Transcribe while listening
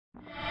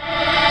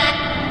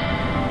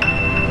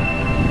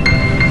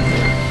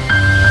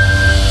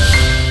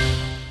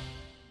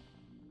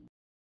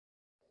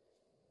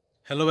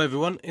Hello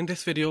everyone, in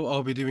this video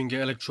I'll be doing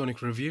an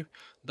electronic review.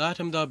 The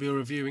item that I'll be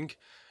reviewing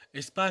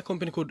is by a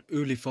company called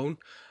Ulefone,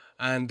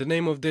 and the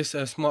name of this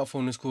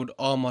smartphone is called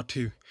Armor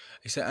 2.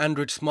 It's an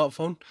Android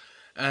smartphone,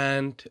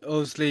 and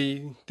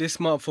obviously this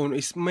smartphone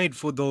is made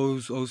for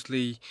those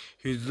obviously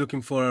who's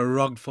looking for a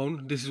rugged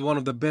phone. This is one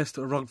of the best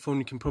rugged phone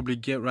you can probably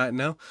get right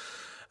now.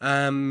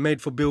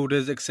 Made for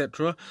builders,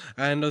 etc.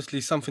 And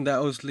obviously something that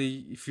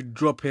obviously if you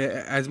drop it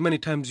as many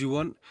times you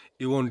want,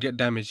 it won't get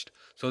damaged.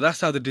 So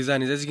that's how the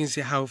design is. As you can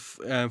see how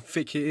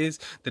thick it is,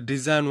 the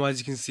design wise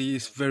you can see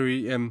it's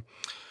very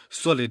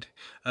solid.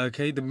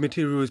 Okay, the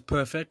material is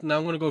perfect. Now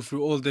I'm going to go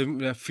through all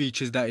the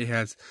features that it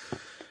has.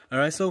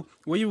 Alright, so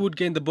what you would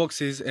get in the box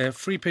is a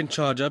 3-pin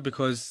charger,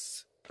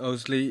 because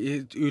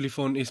obviously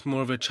Ulefone is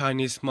more of a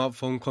Chinese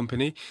smartphone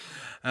company,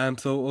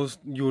 so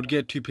you would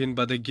get 2-pin,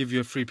 but they give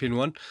you a 3-pin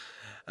one.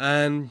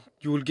 And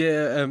you will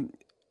get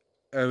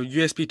a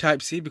USB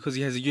Type-C, because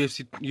it has a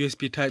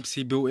USB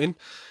Type-C built in.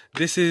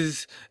 This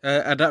is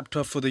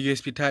adapter for the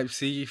USB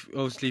Type-C.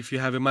 Obviously if you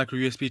have a micro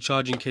USB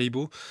charging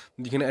cable,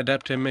 you can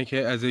adapt and make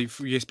it as a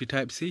USB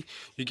Type-C.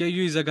 You get a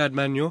user guide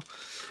manual.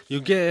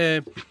 You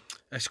get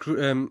a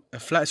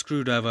flat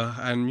screwdriver,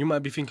 and you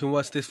might be thinking,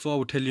 what's this for? I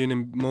will tell you in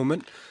a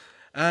moment.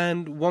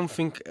 And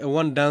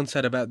one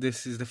downside about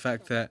this is the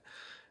fact that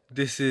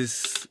this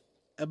is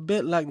a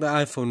bit like the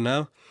iPhone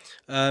now.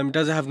 It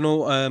doesn't have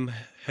no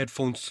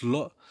headphone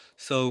slot,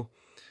 so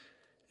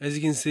as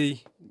you can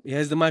see it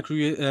has the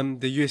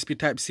the USB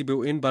Type-C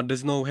built in, but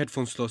there's no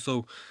headphone slot.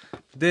 So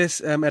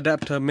this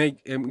adapter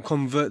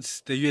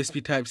converts the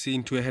USB Type-C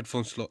into a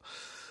headphone slot.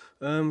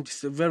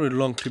 Just very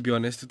long, to be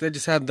honest. If they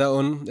just had that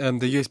on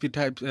the USB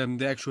Type,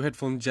 the actual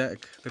headphone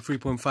jack, the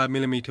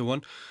 3.5mm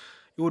one,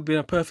 it would be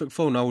a perfect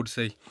phone, I would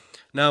say.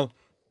 Now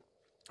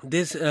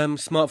this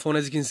smartphone,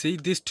 as you can see,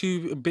 these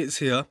two bits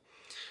here,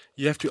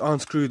 you have to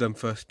unscrew them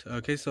first.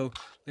 Okay, so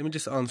let me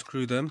just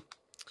unscrew them.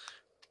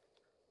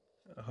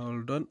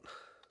 Hold on.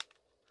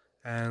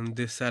 And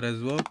this side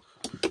as well.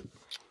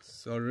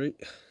 Sorry.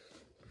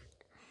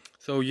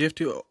 So you have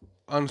to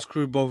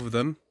unscrew both of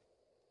them.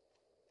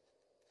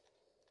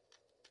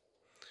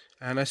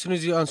 And as soon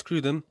as you unscrew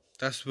them,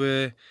 that's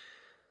where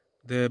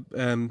the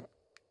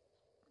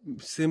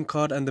SIM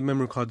card and the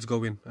memory cards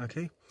go in.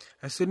 Okay,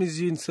 as soon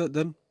as you insert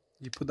them,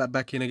 you put that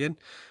back in again.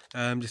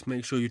 Just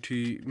make sure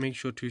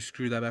to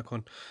screw that back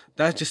on.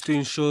 That's just to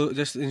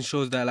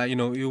ensures that, like, you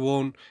know, it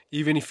won't,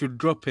 even if you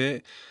drop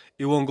it,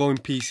 it won't go in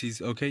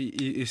pieces. Okay,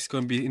 it's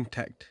going to be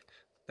intact.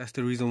 That's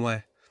the reason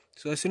why.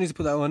 So as soon as you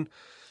put that on,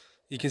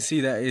 you can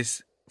see that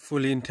it's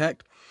fully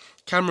intact.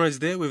 Camera is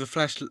there with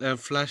a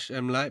flash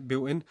light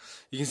built in.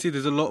 You can see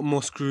there's a lot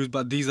more screws,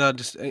 but these are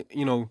just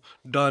you know,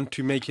 done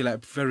to make it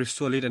like very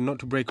solid and not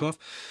to break off.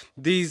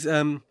 These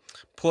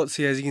ports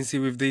here, as you can see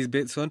with these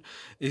bits on,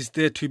 is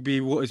there to be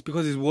it's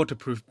because it's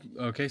waterproof.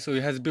 Okay, so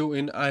it has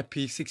built-in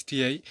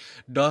IP68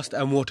 dust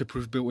and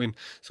waterproof built in.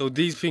 So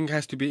these thing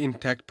has to be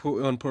intact,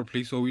 put on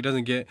properly, so it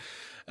doesn't get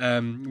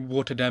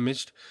water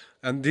damaged.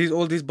 And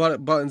all these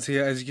buttons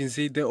here, as you can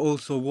see, they're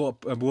also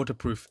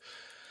waterproof.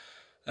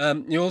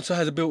 It also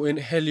has a built-in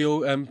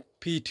Helio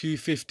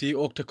P250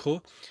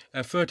 octa-core,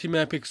 a 30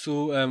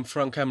 megapixel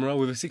front camera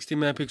with a 60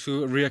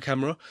 megapixel rear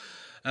camera.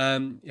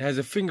 It has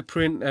a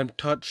fingerprint and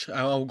touch.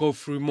 I'll go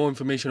through more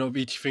information of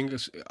each thing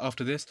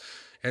after this.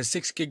 It has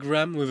 6 gig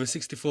RAM with a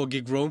 64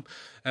 gig ROM,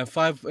 and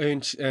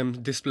 5-inch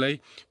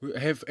display,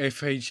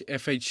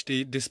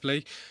 FHD display.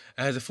 It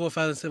has a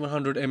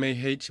 4700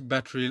 mAh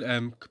battery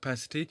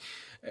capacity,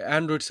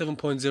 Android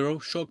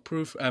 7.0,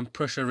 shockproof and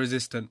pressure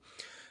resistant.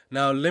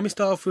 Now let me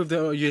start off with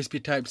the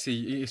USB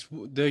Type-C.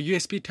 The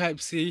USB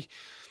Type-C,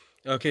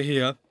 okay,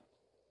 here.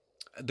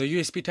 The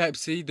USB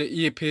Type-C, the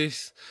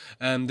earpiece,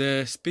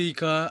 the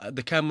speaker,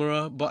 the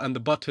camera, and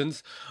the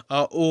buttons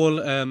are all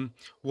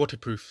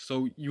waterproof,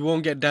 so you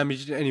won't get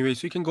damaged anyway.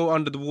 So you can go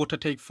under the water,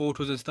 take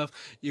photos and stuff.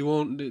 You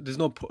won't. There's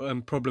no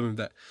problem with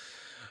that.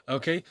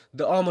 Okay,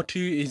 the Armor 2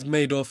 is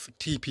made of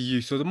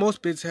TPU, so the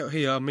most bits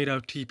here are made out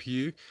of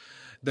TPU.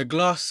 The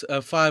glass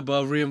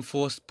fiber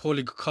reinforced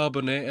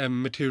polycarbonate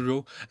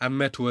material and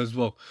metal as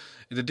well.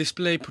 The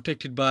display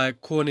protected by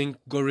Corning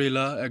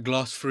Gorilla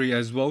Glass Free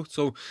as well.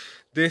 So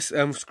this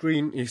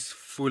screen is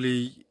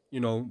fully,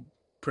 you know,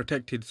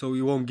 protected, so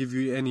it won't give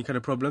you any kind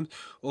of problems.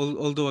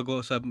 Although I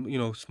got some, you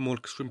know, small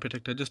screen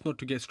protector just not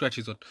to get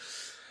scratches on.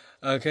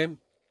 Okay.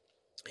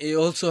 It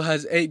also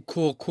has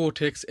 8-core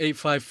Cortex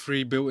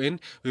 853 built in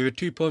with a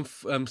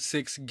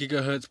 2.6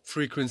 gigahertz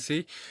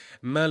frequency,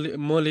 Mali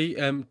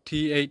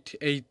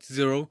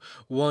T880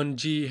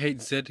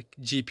 1GHz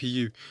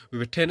GPU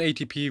with a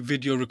 1080p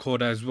video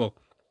recorder as well.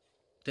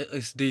 That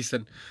is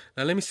decent.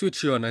 Now let me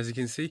switch you on. As you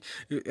can see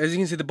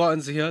the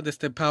buttons here. That's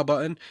the power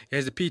button. It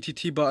has the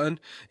PTT button.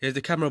 It has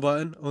the camera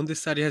button. On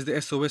this side it has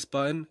the SOS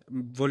button,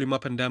 volume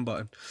up and down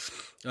button.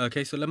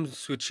 Okay, so let me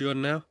switch you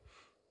on now.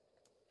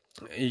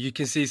 You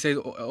can see it says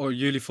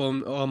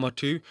Ulefone Armor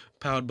 2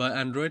 powered by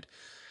Android.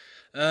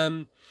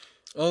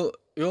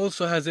 it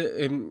also has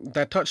a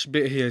that touch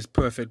bit here is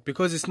perfect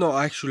because it's not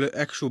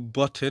actual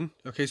button.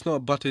 Okay, it's not a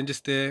button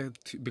just there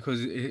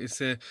because it's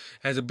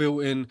has a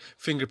built-in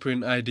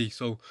fingerprint ID.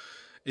 So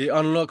it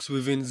unlocks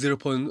within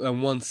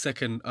 0.1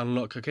 second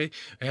unlock. Okay,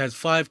 it has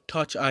 5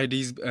 touch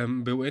IDs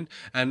built in,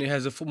 and it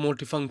has a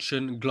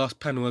multifunction glass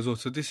panel as well.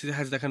 So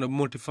has that kind of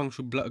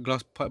multifunction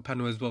glass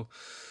panel as well.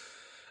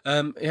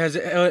 It has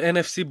an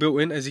NFC built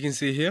in, as you can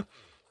see here.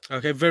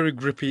 Okay, very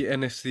grippy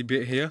NFC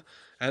bit here,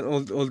 and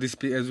all this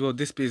bit as well.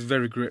 This bit is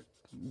very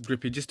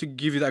grippy, just to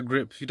give you that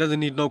grip. It doesn't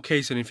need no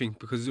case or anything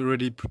because it's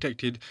already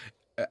protected,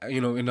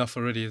 enough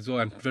already as well,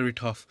 and very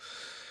tough.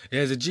 It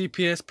has a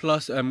GPS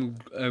plus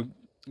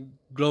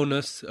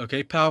GLONASS,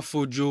 okay,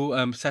 powerful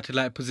dual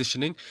satellite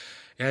positioning.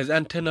 It has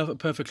antenna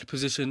perfectly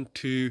positioned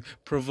to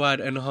provide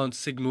enhanced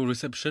signal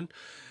reception.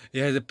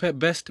 It has a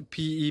best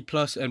PE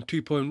plus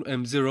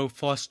 2.0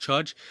 fast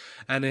charge,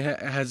 and it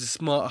has a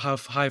smart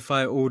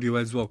hi-fi audio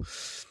as well.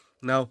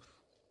 Now,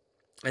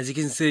 as you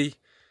can see,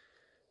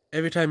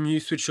 every time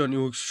you switch on, it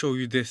will show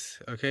you this,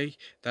 okay?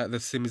 That the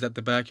SIM is at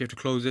the back. You have to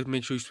close it.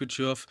 Make sure you switch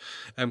it off.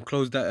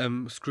 Close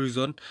that screws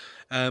on.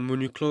 When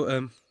you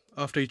close,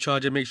 after you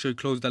charge it, make sure you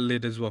close that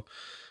lid as well.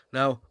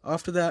 Now,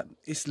 after that,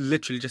 it's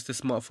literally just a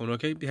smartphone,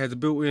 okay? It has a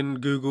built-in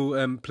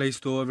Google Play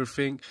Store,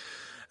 everything.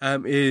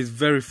 It is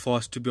very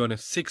fast, to be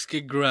honest. 6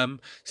 gig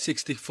RAM,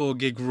 64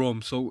 gig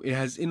ROM. So it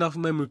has enough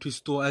memory to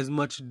store as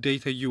much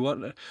data you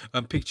want,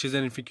 pictures,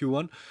 anything you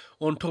want.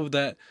 On top of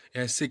that,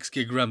 it has 6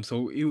 gig RAM.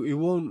 So it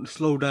won't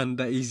slow down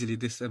that easily,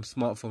 this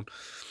smartphone.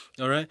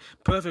 Alright,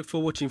 perfect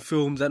for watching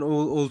films and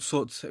all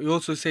sorts. It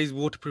also says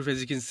waterproof,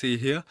 as you can see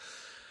here.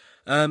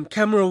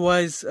 Camera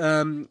wise,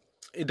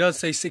 it does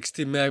say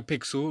 60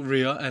 megapixel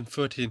rear and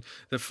 13.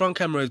 The front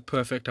camera is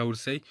perfect, I would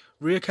say.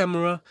 Rear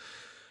camera,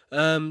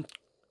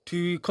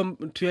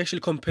 to actually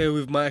compare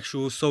with my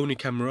actual Sony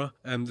camera,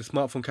 the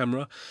smartphone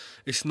camera,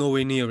 it's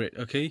nowhere near it,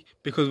 okay?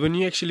 Because when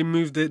you actually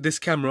move this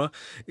camera,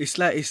 it's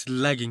like it's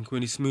lagging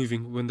when it's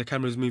moving, when the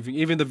camera is moving.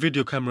 Even the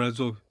video camera as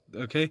well,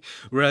 okay?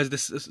 Whereas the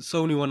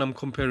Sony one I'm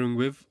comparing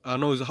with, I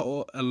know is a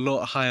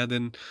lot higher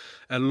than,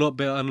 a lot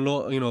better, and a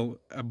lot,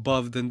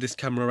 above than this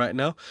camera right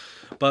now.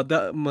 But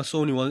that my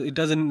Sony one, it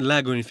doesn't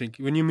lag or anything.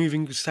 When you're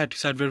moving side to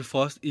side very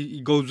fast,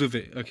 it goes with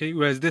it, okay?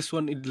 Whereas this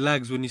one, it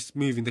lags when it's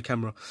moving the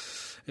camera.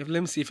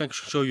 Let me see if I can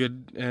show you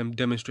a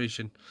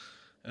demonstration.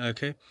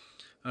 Okay,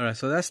 all right.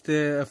 So that's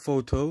the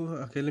photo.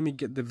 Okay, let me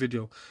get the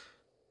video.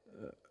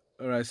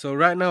 All right. So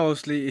right now,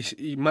 obviously,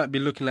 it might be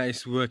looking like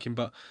it's working,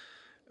 but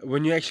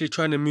when you're actually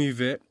trying to move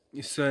it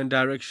in certain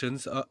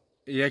directions,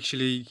 it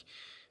actually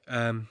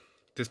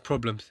there's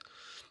problems.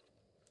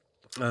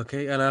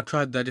 Okay, and I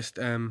tried that just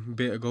a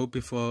bit ago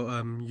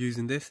before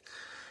using this.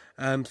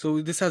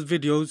 So this has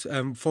videos,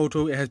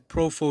 photo. It has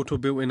Pro Photo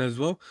built in as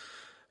well.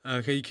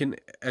 Okay, you can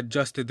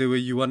adjust it the way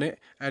you want it,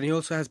 and it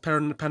also has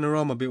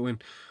panorama built in.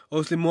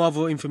 Obviously, more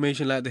other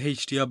information like the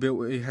HDR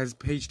built. It has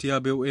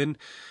HDR built in,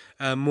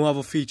 more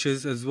other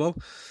features as well.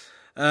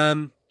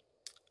 Yeah.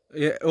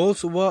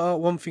 Also,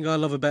 one thing I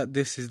love about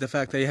this is the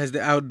fact that it has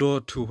the outdoor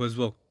tool as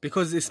well,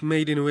 because it's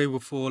made in a way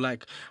for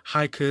like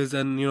hikers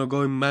and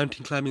going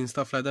mountain climbing and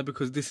stuff like that.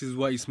 Because this is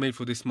what it's made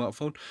for, this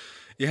smartphone.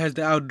 It has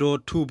the outdoor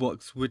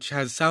toolbox, which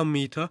has sound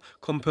meter,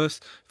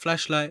 compass,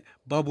 flashlight,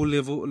 bubble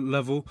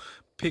level,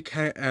 pick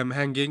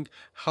hanging,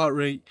 heart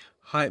rate,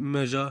 height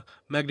measure,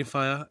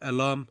 magnifier,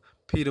 alarm,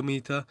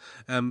 pedometer,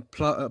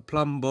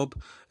 plumb bob,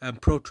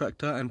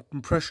 protractor, and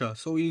pressure.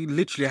 So it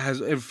literally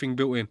has everything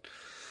built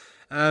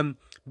in.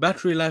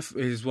 Battery life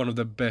is one of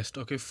the best.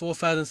 Okay,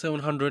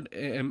 4,700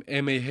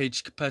 mAh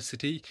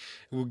capacity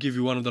will give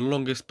you one of the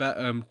longest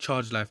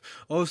charge life.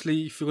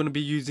 Obviously, if you're going to be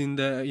using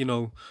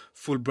the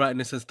full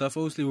brightness and stuff,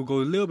 obviously will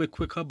go a little bit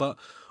quicker, but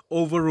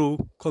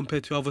overall,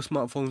 compared to other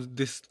smartphones,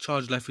 this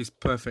charge life is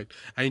perfect,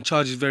 and it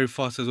charges very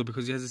fast as well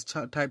because it has this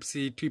Type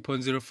C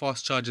 2.0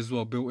 fast charge as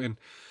well built in.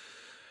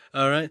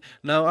 Alright,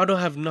 now I don't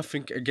have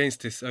nothing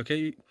against this,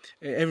 okay?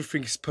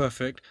 Everything is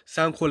perfect.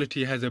 Sound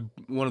quality has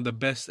one of the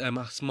best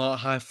smart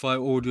hi-fi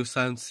audio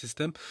sound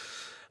system.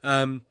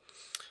 And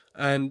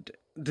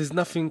there's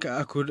nothing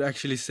I could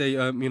actually say,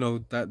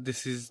 that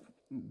this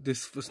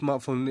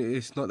smartphone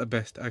is not the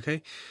best,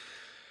 okay?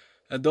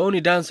 The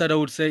only downside I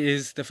would say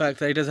is the fact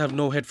that it does have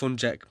no headphone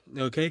jack.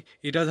 Okay,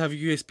 it does have a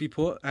USB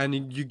port,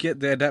 and you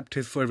get the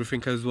adapters for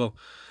everything as well.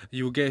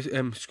 You will get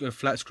a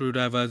flat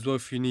screwdriver as well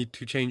if you need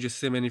to change your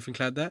SIM, anything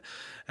like that,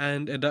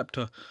 and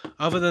adapter.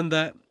 Other than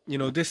that,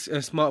 this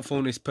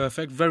smartphone is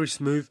perfect, very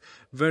smooth,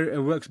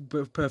 it works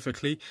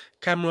perfectly.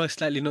 Camera is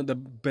slightly not the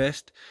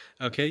best,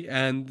 okay,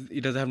 and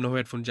it doesn't have no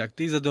headphone jack.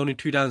 These are the only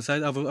two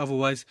downsides.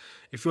 Otherwise,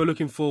 if you're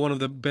looking for one of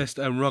the best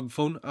ROG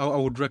phone, I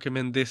would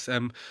recommend this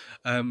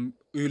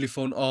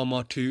Ulefone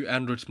Armor 2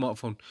 Android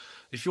smartphone.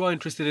 If you are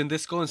interested in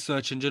this, go and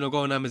search and go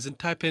on Amazon,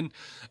 type in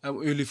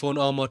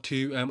Ulefone Armor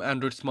 2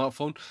 Android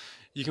smartphone.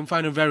 You can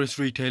find in various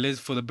retailers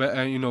for the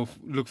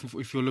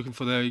if you're looking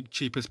for the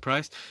cheapest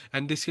price,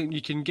 and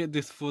you can get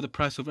this for the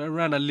price of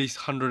around at least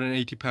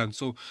 £180.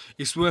 So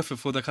it's worth it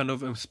for the kind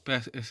of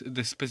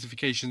the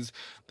specifications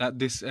that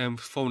this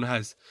phone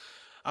has.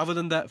 Other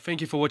than that,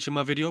 thank you for watching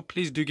my video.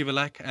 Please do give a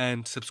like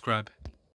and subscribe.